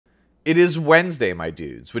It is Wednesday, my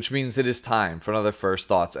dudes, which means it is time for another First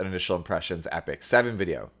Thoughts and Initial Impressions Epic 7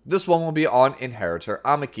 video. This one will be on Inheritor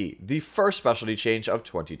Amiki, the first specialty change of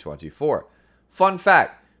 2024. Fun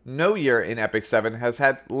fact, no year in Epic 7 has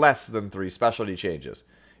had less than 3 specialty changes.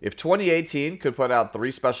 If 2018 could put out 3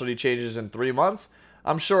 specialty changes in 3 months,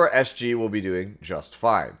 I'm sure SG will be doing just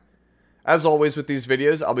fine. As always with these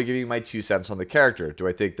videos, I'll be giving my 2 cents on the character. Do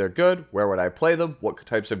I think they're good? Where would I play them? What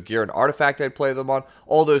types of gear and artifact I'd play them on?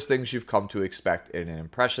 All those things you've come to expect in an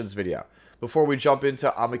impressions video. Before we jump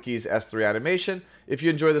into Amiki's S3 animation, if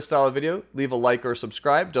you enjoy this style of video, leave a like or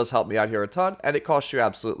subscribe. It does help me out here a ton, and it costs you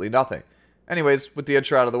absolutely nothing. Anyways, with the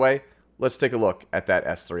intro out of the way, let's take a look at that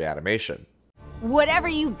S3 animation. Whatever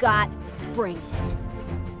you got, bring it.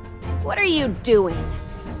 What are you doing?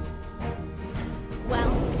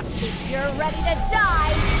 Well, if you're ready to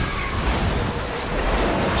die...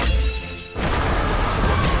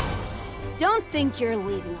 Don't think you're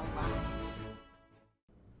leaving alive.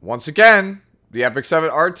 Once again, the Epic 7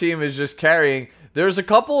 art team is just carrying. There's a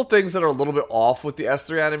couple of things that are a little bit off with the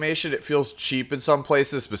S3 animation. It feels cheap in some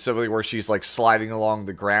places, specifically where she's like sliding along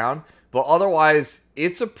the ground. But otherwise,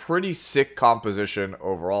 it's a pretty sick composition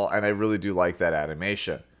overall, and I really do like that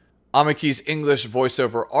animation. Amiki's English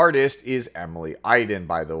voiceover artist is Emily Iden,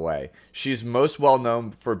 by the way. She's most well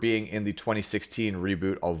known for being in the 2016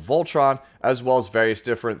 reboot of Voltron, as well as various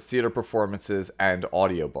different theater performances and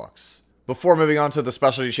audiobooks. Before moving on to the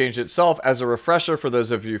specialty change itself, as a refresher for those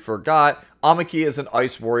of you who forgot, Amiki is an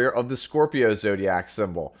ice warrior of the Scorpio zodiac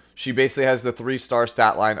symbol. She basically has the 3-star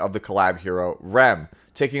stat line of the collab hero Rem.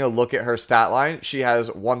 Taking a look at her stat line, she has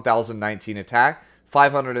 1019 attack,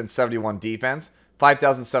 571 defense,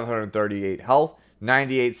 5,738 health,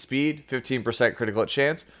 98 speed, 15% critical hit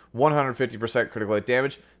chance, 150% critical hit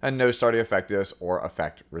damage, and no starting effectiveness or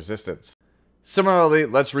effect resistance. Similarly,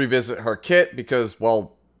 let's revisit her kit because,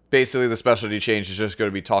 well, basically the specialty change is just going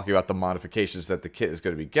to be talking about the modifications that the kit is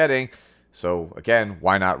going to be getting. So again,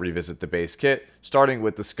 why not revisit the base kit, starting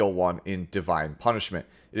with the skill 1 in Divine Punishment.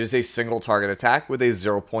 It is a single target attack with a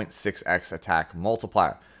 0.6x attack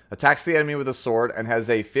multiplier. Attacks the enemy with a sword and has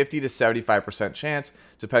a 50 to 75% chance,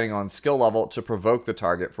 depending on skill level, to provoke the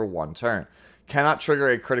target for 1 turn. Cannot trigger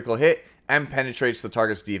a critical hit and penetrates the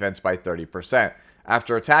target's defense by 30%.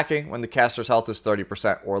 After attacking, when the caster's health is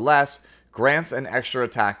 30% or less, grants an extra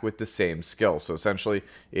attack with the same skill. So essentially,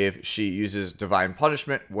 if she uses Divine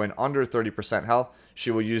Punishment when under 30% health,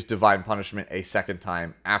 she will use Divine Punishment a second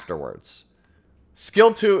time afterwards.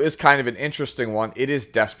 Skill 2 is kind of an interesting one. It is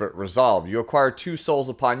Desperate Resolve. You acquire 2 souls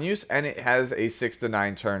upon use, and it has a 6 to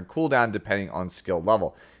 9 turn cooldown depending on skill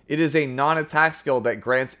level. It is a non-attack skill that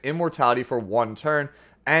grants immortality for 1 turn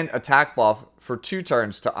and attack buff for 2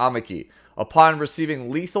 turns to Amiki. Upon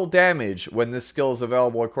receiving lethal damage when this skill is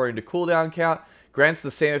available according to cooldown count, grants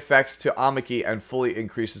the same effects to Amiki and fully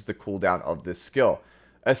increases the cooldown of this skill.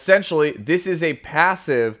 Essentially, this is a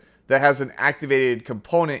passive that has an activated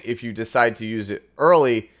component if you decide to use it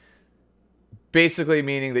early, basically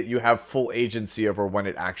meaning that you have full agency over when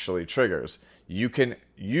it actually triggers. You can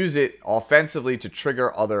use it offensively to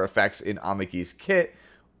trigger other effects in Amiki's kit,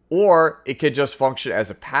 or it could just function as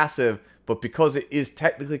a passive, but because it is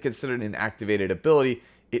technically considered an activated ability,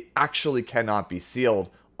 it actually cannot be sealed,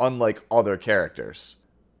 unlike other characters.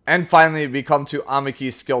 And finally, we come to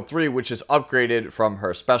Amiki's skill 3, which is upgraded from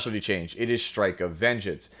her specialty change. It is Strike of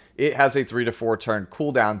Vengeance. It has a 3 to 4 turn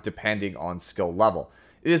cooldown depending on skill level.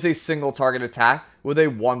 It is a single target attack with a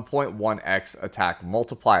 1.1x attack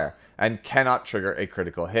multiplier and cannot trigger a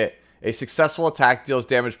critical hit. A successful attack deals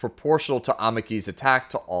damage proportional to Amiki's attack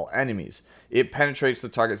to all enemies. It penetrates the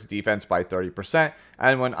target's defense by 30%,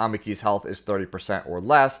 and when Amiki's health is 30% or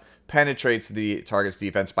less, penetrates the target's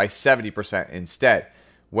defense by 70% instead.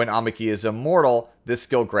 When Amiki is immortal, this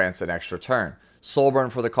skill grants an extra turn. Soulburn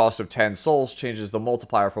for the cost of 10 souls changes the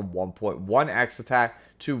multiplier from 1.1x attack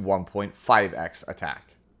to 1.5x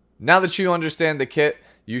attack. Now that you understand the kit,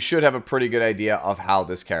 you should have a pretty good idea of how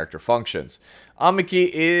this character functions. Amiki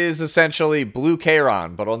is essentially Blue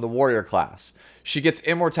Kairon, but on the warrior class. She gets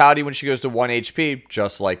immortality when she goes to 1 HP,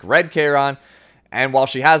 just like Red Kairon, and while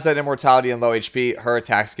she has that immortality and low HP, her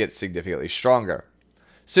attacks get significantly stronger.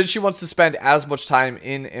 Since she wants to spend as much time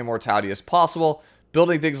in immortality as possible,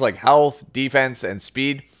 building things like health, defense, and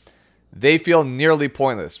speed, they feel nearly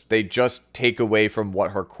pointless. They just take away from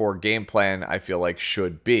what her core game plan, I feel like,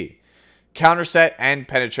 should be. Counter set and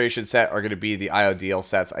penetration set are going to be the ideal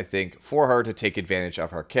sets, I think, for her to take advantage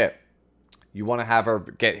of her kit. You want to have her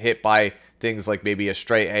get hit by things like maybe a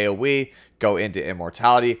straight AoE, go into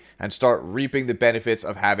immortality, and start reaping the benefits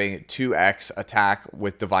of having 2x attack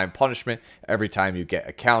with Divine Punishment every time you get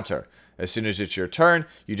a counter. As soon as it's your turn,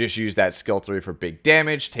 you just use that skill 3 for big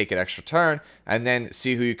damage, take an extra turn, and then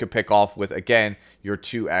see who you can pick off with, again, your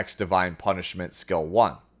 2x Divine Punishment skill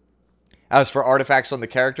 1. As for artifacts on the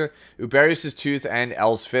character, Uberius' Tooth and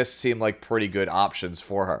El's Fist seem like pretty good options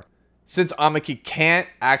for her. Since Amiki can't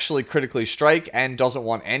actually critically strike and doesn't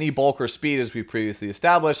want any bulk or speed as we previously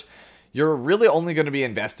established, you're really only going to be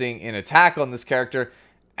investing in attack on this character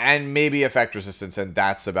and maybe effect resistance, and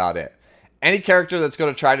that's about it. Any character that's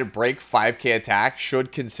going to try to break 5k attack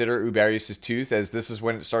should consider Uberius' Tooth, as this is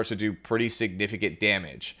when it starts to do pretty significant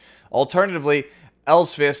damage. Alternatively,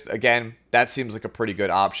 El's Fist, again, that seems like a pretty good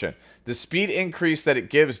option. The speed increase that it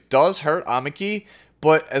gives does hurt Amiki,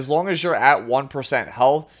 but as long as you're at 1%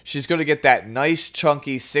 health, she's going to get that nice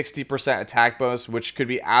chunky 60% attack bonus, which could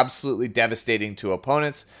be absolutely devastating to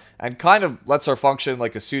opponents, and kind of lets her function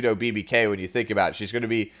like a pseudo BBK when you think about it. She's going to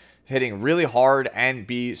be hitting really hard and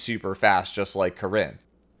be super fast, just like Corinne.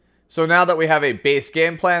 So now that we have a base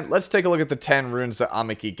game plan, let's take a look at the 10 runes that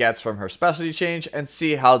Amiki gets from her specialty change and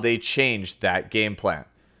see how they change that game plan.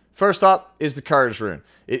 First up is the Courage rune.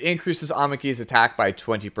 It increases Amiki's attack by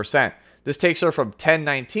 20%. This takes her from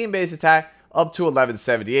 1019 base attack up to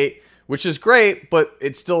 1178, which is great, but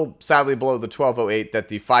it's still sadly below the 1208 that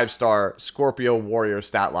the 5-star Scorpio Warrior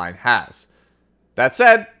stat line has. That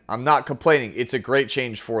said, I'm not complaining. It's a great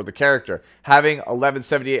change for the character. Having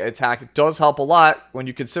 1178 attack does help a lot when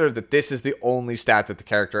you consider that this is the only stat that the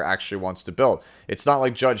character actually wants to build. It's not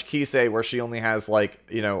like Judge Kisei where she only has like,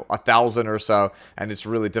 1,000 or so, and it's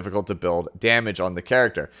really difficult to build damage on the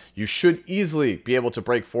character. You should easily be able to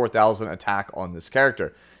break 4,000 attack on this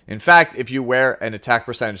character. In fact, if you wear an attack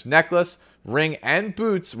percentage necklace, ring, and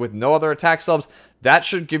boots with no other attack subs, that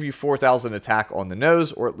should give you 4,000 attack on the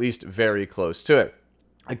nose, or at least very close to it.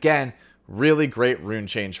 Again, really great rune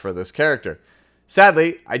change for this character.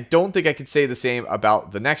 Sadly, I don't think I could say the same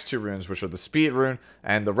about the next 2 runes, which are the Speed rune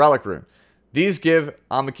and the Relic rune. These give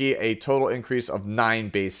Amiki a total increase of 9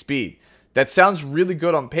 base speed. That sounds really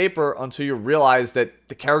good on paper until you realize that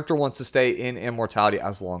the character wants to stay in immortality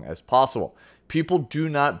as long as possible. People do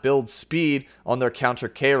not build speed on their counter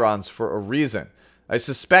K-Rons for a reason. I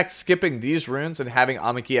suspect skipping these runes and having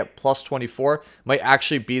Amiki at plus 24 might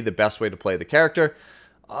actually be the best way to play the character,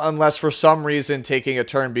 unless for some reason taking a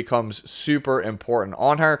turn becomes super important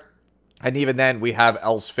on her. And even then, we have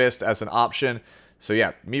El's Fist as an option. So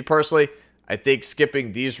yeah, me personally, I think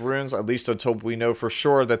skipping these runes, at least until we know for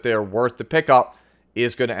sure that they're worth the pickup,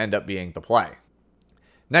 is going to end up being the play.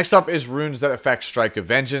 Next up is runes that affect Strike of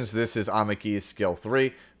Vengeance. This is Amiki's skill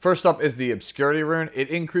 3. First up is the Obscurity rune. It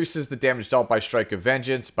increases the damage dealt by Strike of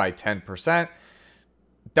Vengeance by 10%.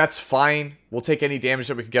 That's fine. We'll take any damage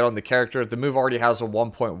that we can get on the character. The move already has a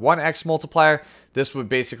 1.1x multiplier. This would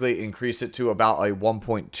basically increase it to about a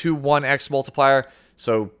 1.21x multiplier.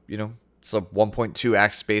 So, it's a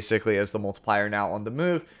 1.2x basically as the multiplier now on the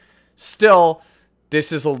move. Still,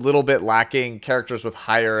 this is a little bit lacking. Characters with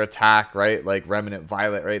higher attack, right, like Remnant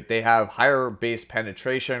Violet, right, they have higher base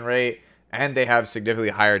penetration rate, and they have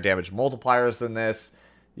significantly higher damage multipliers than this.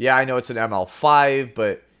 Yeah, I know it's an ML5,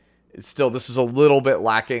 but still, this is a little bit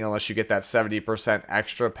lacking unless you get that 70%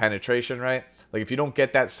 extra penetration rate. Like, if you don't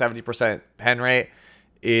get that 70% pen rate,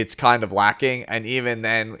 it's kind of lacking. And even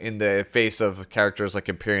then, in the face of characters like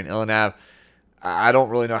Empyrean Illinav, I don't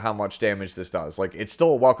really know how much damage this does. Like, it's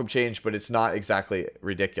still a welcome change, but it's not exactly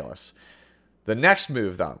ridiculous. The next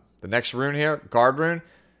move, though, the next rune here, Guard rune,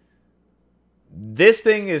 this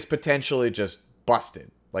thing is potentially just busted.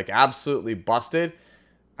 Like, absolutely busted.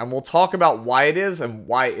 And we'll talk about why it is and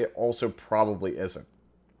why it also probably isn't.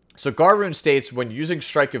 So Guard rune states, when using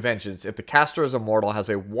Strike of Vengeance, if the caster is immortal, has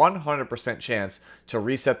a 100% chance to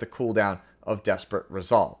reset the cooldown of Desperate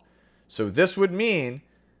Resolve. So this would mean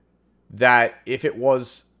that if it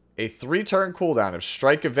was a 3-turn cooldown, if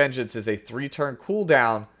Strike of Vengeance is a 3-turn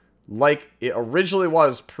cooldown, like it originally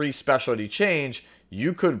was pre-specialty change,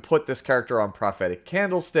 you could put this character on Prophetic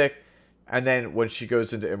Candlestick, and then when she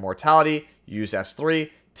goes into immortality, use S3,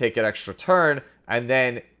 take an extra turn, and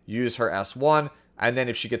then use her S1, and then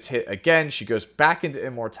if she gets hit again, she goes back into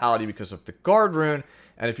immortality because of the Guard rune,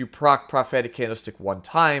 and if you proc Prophetic Candlestick 1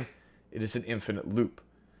 time, it is an infinite loop.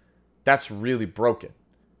 That's really broken.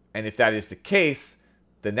 And if that is the case,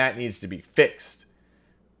 then that needs to be fixed.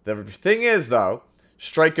 The thing is, though,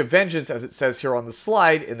 Strike of Vengeance, as it says here on the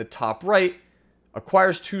slide in the top right,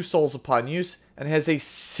 acquires 2 souls upon use and has a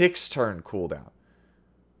 6-turn cooldown.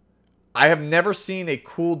 I have never seen a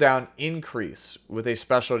cooldown increase with a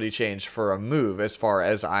specialty change for a move as far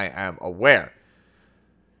as I am aware.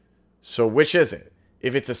 So which is it?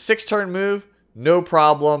 If it's a 6-turn move, no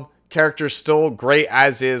problem. Character's still great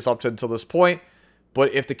as is up until this point.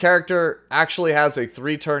 But if the character actually has a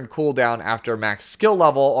 3-turn cooldown after max skill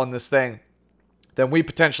level on this thing, then we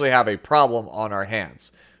potentially have a problem on our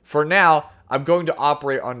hands. For now, I'm going to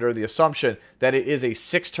operate under the assumption that it is a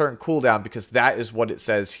 6-turn cooldown because that is what it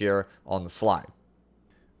says here on the slide.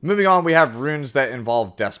 Moving on, we have runes that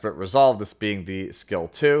involve Desperate Resolve, this being the skill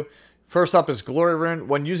 2. First up is Glory Rune.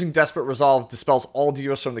 When using Desperate Resolve, dispels all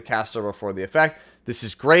debuffs from the caster before the effect. This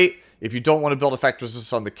is great. If you don't want to build effect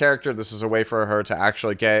resistance on the character, this is a way for her to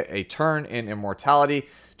actually get a turn in Immortality.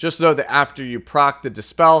 Just know that after you proc the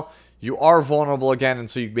Dispel, you are vulnerable again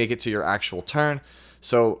until you make it to your actual turn.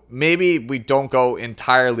 So maybe we don't go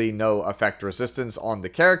entirely no effect resistance on the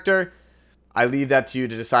character. I leave that to you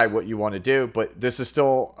to decide what you want to do, but this is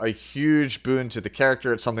still a huge boon to the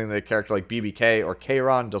character. It's something that a character like BBK or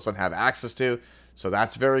Kayron doesn't have access to, so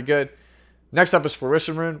that's very good. Next up is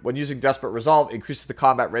Flourishing Rune. When using Desperate Resolve, increases the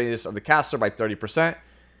combat readiness of the caster by 30%.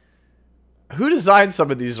 Who designed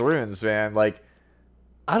some of these runes, man? Like,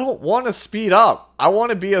 I don't want to speed up. I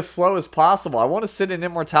want to be as slow as possible. I want to sit in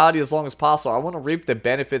Immortality as long as possible. I want to reap the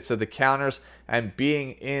benefits of the counters and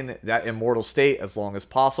being in that immortal state as long as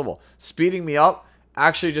possible. Speeding me up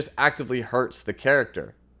actually just actively hurts the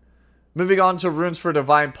character. Moving on to runes for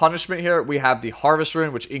Divine Punishment here, we have the Harvest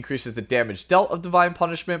Rune, which increases the damage dealt of Divine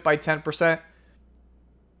Punishment by 10%.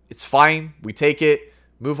 It's fine. We take it.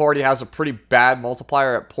 Move already has a pretty bad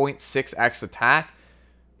multiplier at 0.6x attack.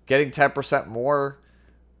 Getting 10% more...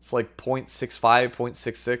 It's like 0.65,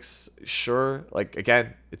 0.66, sure. Like,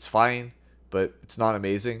 again, it's fine, but it's not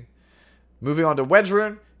amazing. Moving on to Wedge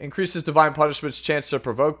Rune, increases Divine Punishment's chance to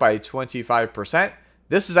provoke by 25%.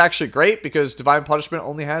 This is actually great because Divine Punishment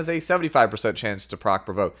only has a 75% chance to proc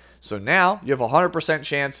provoke. So now you have a 100%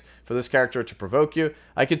 chance for this character to provoke you.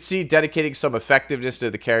 I could see dedicating some effectiveness to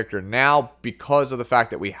the character now because of the fact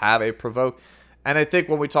that we have a provoke. And I think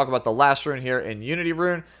when we talk about the last rune here in Unity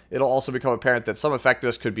Rune, it'll also become apparent that some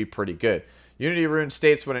effectiveness could be pretty good. Unity Rune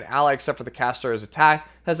states when an ally except for the caster is attacked,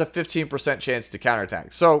 has a 15% chance to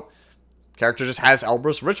counterattack. So, character just has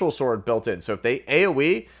Elbra's Ritual Sword built in. So if they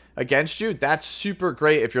AoE against you, that's super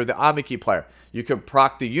great if you're the Amiki player. You could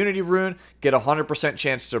proc the Unity Rune, get a 100%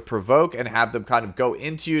 chance to provoke, and have them kind of go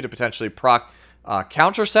into you to potentially proc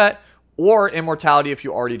counter set, or Immortality if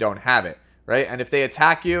you already don't have it. Right? And if they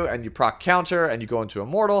attack you and you proc counter and you go into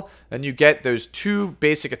Immortal, then you get those 2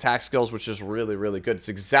 basic attack skills, which is really, really good. It's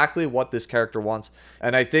exactly what this character wants.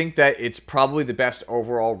 And I think that it's probably the best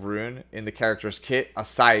overall rune in the character's kit,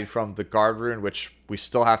 aside from the Guard Rune, which we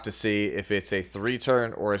still have to see if it's a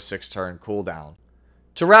 3-turn or a 6-turn cooldown.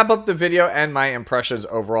 To wrap up the video and my impressions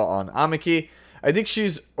overall on Amiki, I think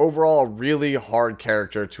she's overall a really hard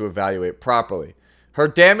character to evaluate properly. Her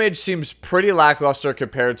damage seems pretty lackluster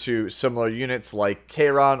compared to similar units like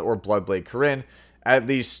Kayron or Bloodblade Corinne. At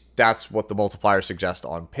least that's what the multiplier suggests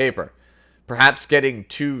on paper. Perhaps getting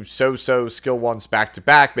 2 so-so skill 1s back to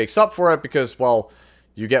back makes up for it because, well,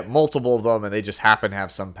 you get multiple of them and they just happen to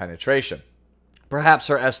have some penetration. Perhaps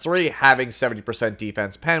her S3 having 70%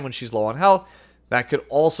 defense pen when she's low on health, that could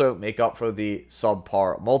also make up for the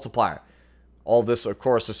subpar multiplier. All this, of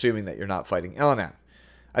course, assuming that you're not fighting Illidan.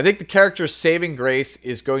 I think the character's saving grace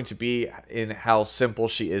is going to be in how simple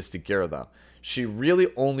she is to gear, though. She really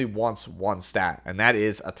only wants one stat, and that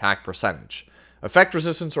is attack percentage. Effect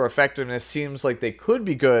resistance or effectiveness seems like they could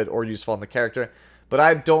be good or useful on the character, but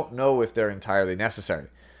I don't know if they're entirely necessary.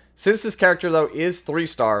 Since this character, though, is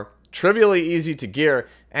 3-star, trivially easy to gear,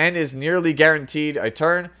 and is nearly guaranteed a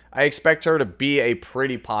turn, I expect her to be a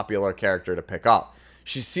pretty popular character to pick up.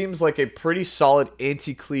 She seems like a pretty solid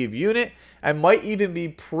anti-cleave unit, and might even be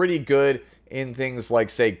pretty good in things like,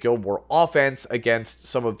 say, Guild War offense against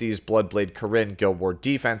some of these Bloodblade Corinne Guild War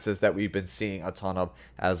defenses that we've been seeing a ton of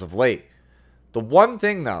as of late. The one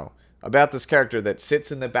thing, though, about this character that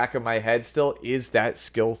sits in the back of my head still is that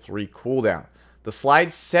skill 3 cooldown. The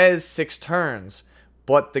slide says 6 turns,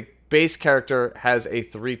 but the base character has a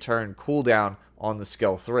 3-turn cooldown on the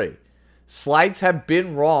skill 3. Slides have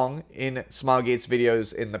been wrong in Smilegate's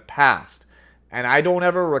videos in the past. And I don't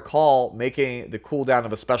ever recall making the cooldown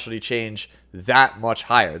of a specialty change that much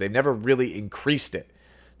higher. They never really increased it.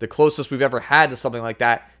 The closest we've ever had to something like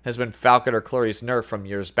that has been Falcon or Clary's nerf from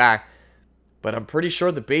years back. But I'm pretty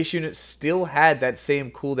sure the base unit still had that same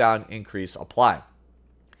cooldown increase applied.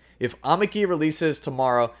 If Amiki releases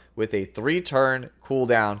tomorrow with a 3-turn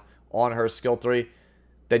cooldown on her skill 3,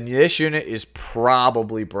 then this unit is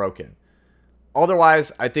probably broken.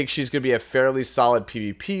 Otherwise, I think she's going to be a fairly solid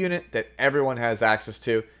PvP unit that everyone has access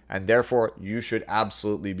to, and therefore you should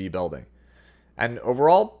absolutely be building. And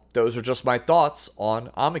overall, those are just my thoughts on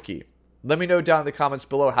Amiki. Let me know down in the comments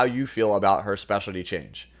below how you feel about her specialty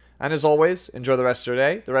change. And as always, enjoy the rest of your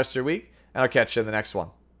day, the rest of your week, and I'll catch you in the next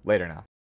one. Later now.